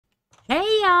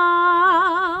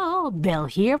y'all, Belle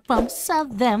here from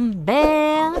Southern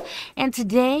Belle, and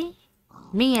today,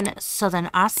 me and Southern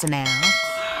Arsenal,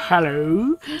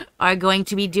 hello, are going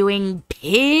to be doing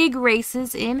pig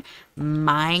races in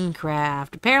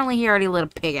Minecraft. Apparently he already let a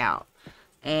pig out,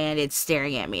 and it's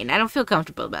staring at me, and I don't feel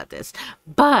comfortable about this,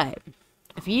 but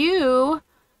if you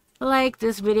like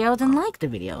this video, then like the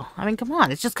video. I mean, come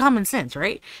on, it's just common sense,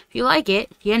 right? If you like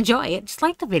it, you enjoy it, just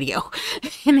like the video.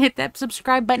 And hit that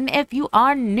subscribe button if you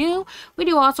are new. We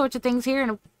do all sorts of things here,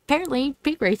 and apparently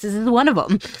pig races is one of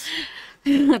them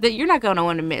that you're not going to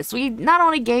want to miss. We not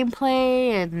only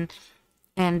gameplay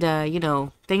and you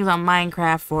know, things on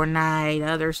Minecraft, Fortnite,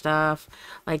 other stuff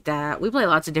like that. We play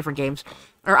lots of different games.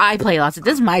 Or I play lots of...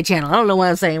 This is my channel. I don't know why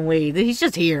I'm saying we. He's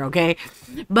just here, okay?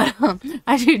 But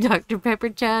I do Dr. Pepper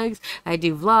chugs. I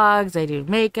do vlogs. I do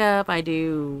makeup. I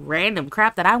do random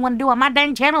crap that I want to do on my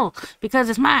dang channel. Because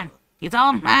it's mine. It's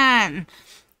all mine.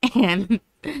 And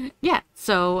yeah.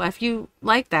 So if you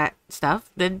like that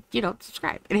stuff, then, you know,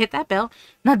 subscribe. And hit that bell.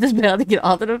 Not this bell to get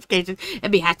all the notifications.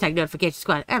 And be hashtag notification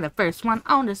squad. And the first one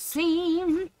on the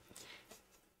scene.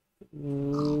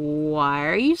 Why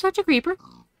are you such a creeper?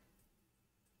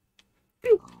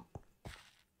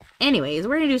 Anyways,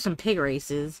 we're gonna do some pig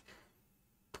races.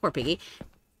 Poor piggy.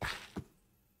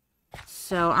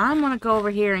 So I'm gonna go over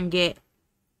here and get,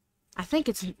 I think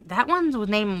it's, that one's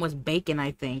name was Bacon,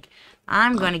 I think.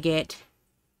 I'm gonna get,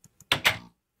 I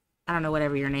don't know,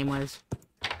 whatever your name was.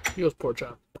 He was Pork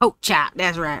Chop. Poke Chop,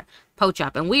 that's right. Poke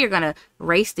Chop. And we are gonna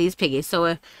race these piggies. So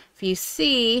if you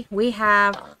see, we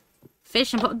have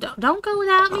fishing poles. Don't go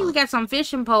without me. We got some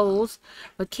fishing poles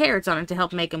with carrots on it to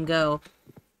help make them go.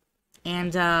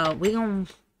 And we're gonna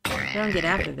get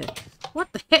after this.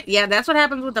 What the heck? Yeah, that's what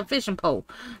happens with the fishing pole.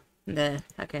 Okay,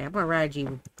 I'm gonna ride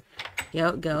you.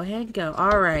 Yo, go ahead, go.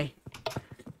 All right.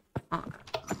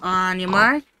 On your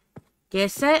mark, get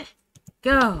set,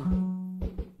 go.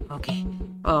 Okay.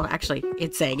 Oh, actually,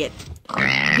 it's saying it.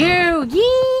 You,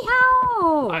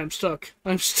 yeehaw! I'm stuck.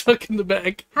 I'm stuck in the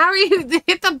bag. How are you?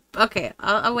 Hit the. Okay,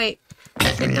 I'll wait.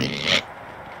 Hit the.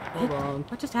 Hold on.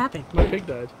 What just happened? My pig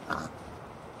died.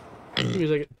 Give me a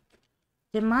second.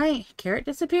 Did my carrot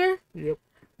disappear? Yep.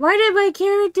 Why did my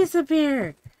carrot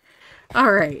disappear?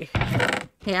 Alright.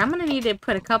 Okay, I'm gonna need to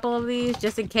put a couple of these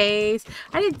just in case.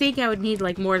 I didn't think I would need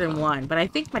like more than one, but I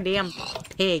think my damn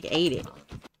pig ate it.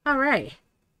 Alright.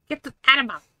 Get the out of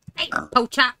my face, Poke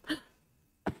Chop.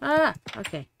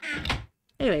 Okay.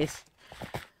 Anyways.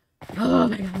 Oh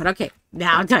my god, okay.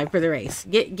 Now time for the race.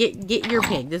 Get your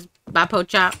pig. This is my Poke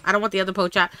Chop. I don't want the other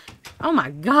Poke Chop. Oh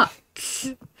my god.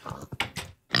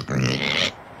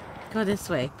 Go this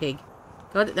way, pig.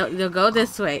 No, go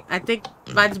this way. I think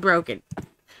mine's broken.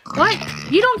 What?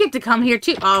 You don't get to come here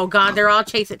too. Oh god, they're all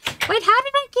chasing. Wait, how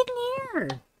did I get in here?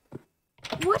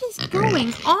 What is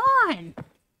going on?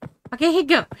 Okay, hit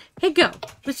go. Hit go.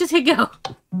 Let's just hit go.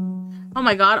 Oh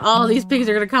my god, all these pigs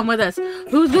are gonna come with us.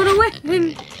 Who's gonna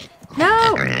win?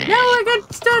 No, I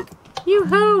got stuck.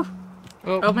 You-hoo.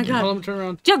 Oh my god. Let me turn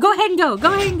around. Joe, go ahead and go.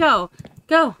 Go ahead and go.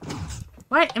 Go.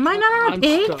 What? Am I not on a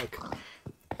pig? I'm stuck.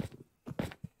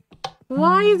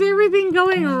 Why is everything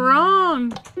going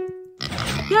wrong?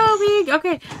 Go, pig.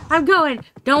 Okay, I'm going.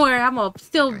 Don't worry, I'm gonna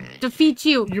still defeat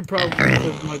you. You're probably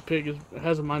because my pig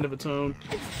has a mind of its own.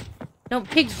 Don't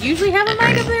pigs usually have a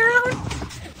mind of their own?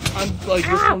 I'm like,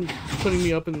 this one's putting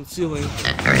me up in the ceiling.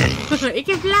 It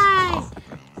can fly.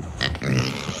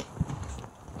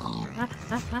 Oh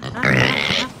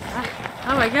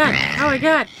my god. Oh my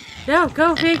god. No,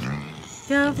 go, pig.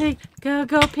 Go, pig. Go,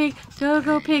 pig.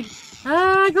 Go, pig.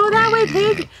 Go that way,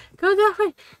 pig. Go that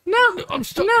way. No. I'm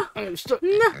stuck. No. I'm stuck.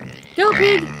 No. Go,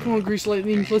 pig. Come on, Grease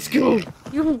Lightning. Let's go.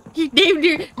 You named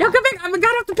your... No, come back. I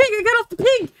got off the pig. I got off the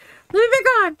pig. Let me back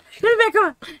on. Let me back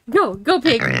on. Go,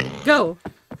 pig. Go.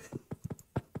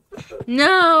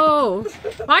 No.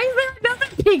 Why is there another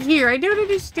pig here? I don't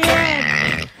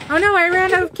understand. Oh no, I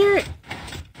ran out of carrot.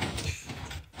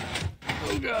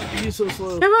 Oh god, he's so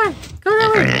slow. Come on. Go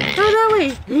that way. Go that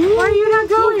way. Why are you not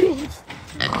going?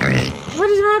 What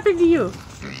is happening to you?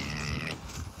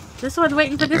 This one's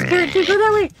waiting for this carrot too. Go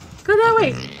that way. Go that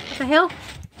way. What the hell?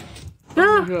 Go. Oh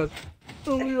my god.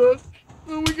 Oh my god.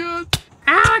 Oh my god.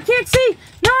 Ah, I can't see.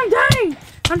 No, I'm dying.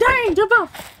 I'm dying. Jump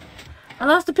off. I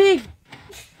lost a pig.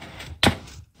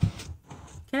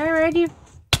 Can I ride you?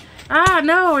 Ah,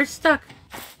 no, we're stuck.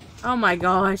 Oh my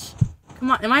gosh.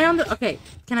 Come on. Am I on the... Okay.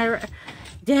 Can I...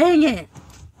 Dang it.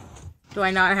 Do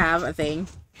I not have a thing?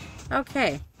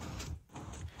 Okay.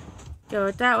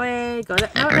 Go that way. Go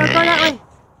that... No, go that way.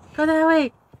 Go that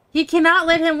way. You cannot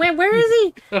let him win. Where is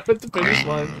he? I'm at the finish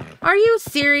line. Are you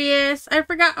serious? I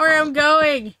forgot where I'm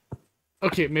going.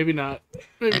 Okay, maybe not.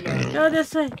 Maybe not. Go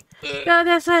this way. Go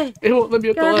this way. It won't let me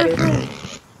up the Go ladder. this way.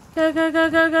 Go, go, go,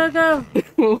 go, go, go. It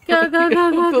won't Go, let go, me go,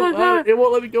 up go, the go, ladder. go. It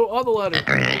won't let me go on the ladder.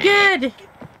 Good.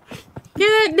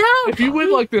 Good. No. If you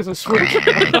win like this, I swear to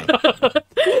God.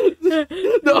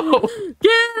 No.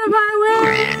 Get out of my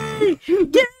way.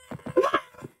 Get out of my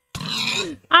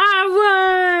way.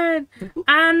 I won.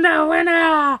 I'm the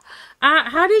winner.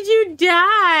 How did you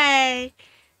die?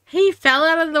 He fell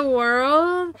out of the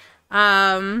world.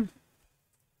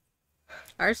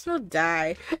 Arsenal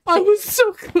died. I was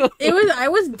so close. I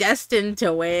was destined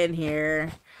to win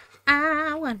here.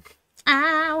 I won.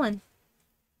 I won.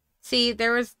 See,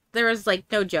 there was like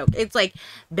no joke. It's like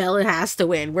Bella has to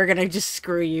win. We're gonna just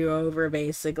screw you over,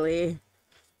 basically.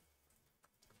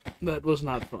 That was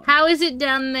not fun. How is it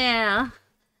down there?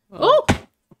 Oh!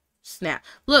 Snap.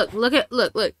 Look.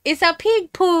 It's a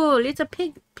pig pool. It's a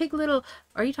pig little...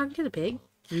 Are you talking to the pig?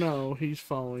 No, he's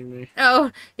following me.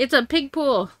 Oh, it's a pig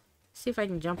pool. See if I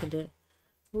can jump into it.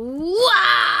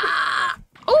 Wah!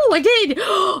 Oh, I did!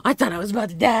 I thought I was about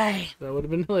to die. That would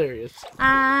have been hilarious.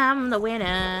 I'm the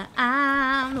winner.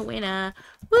 I'm the winner.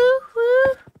 Woo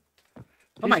woo.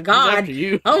 Oh my god. He's after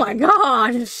you. Oh my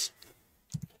gosh.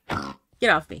 Get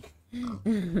off me.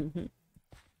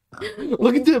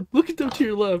 Look at them. Look at them to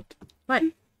your left. What?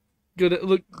 Go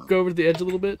over to the edge a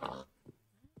little bit.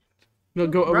 No,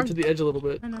 go over to the edge a little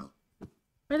bit. I know.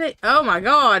 Where are they? Oh my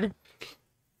god.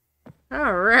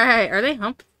 Alright. Are they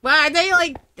hump? Well, are they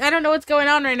like... I don't know what's going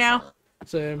on right now.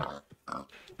 Same.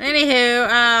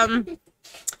 Anywho,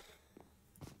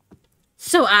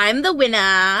 so I'm the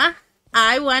winner.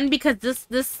 I won because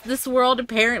this world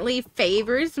apparently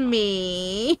favors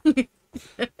me.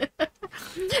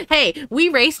 Hey, we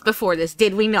raced before this,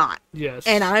 did we not? Yes.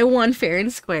 And I won fair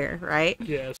and square, right?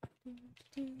 Yes.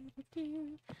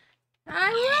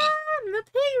 I won the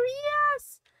pig,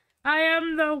 yes! I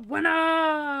am the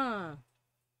winner!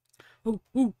 Ooh,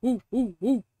 ooh, ooh, ooh,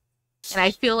 ooh. And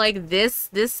I feel like this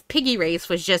piggy race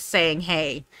was just saying,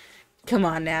 hey, come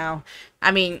on now. I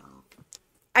mean,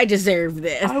 I deserve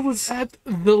this. I was at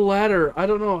the ladder. I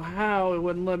don't know how it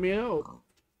wouldn't let me out.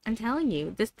 I'm telling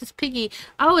you, this piggy...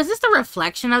 Oh, is this the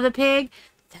reflection of the pig?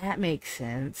 That makes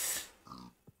sense.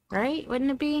 Right?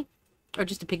 Wouldn't it be? Or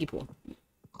just a piggy pool?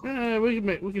 We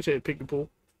can say a piggy pool.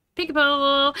 Piggy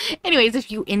pool. Anyways,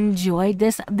 if you enjoyed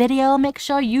this video, make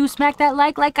sure you smack that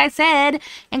like I said.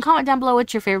 And comment down below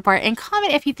what's your favorite part. And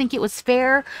comment if you think it was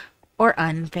fair or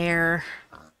unfair.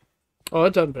 Oh,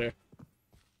 it's unfair.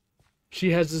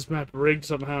 She has this map rigged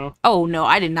somehow. Oh, no,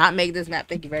 I did not make this map.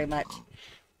 Thank you very much.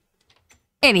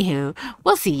 Anywho,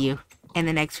 we'll see you in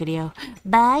the next video.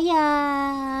 Bye,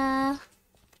 y'all.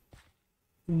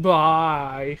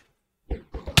 Bye.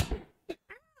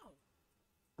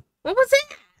 What was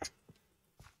it?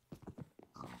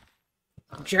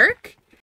 Jerk?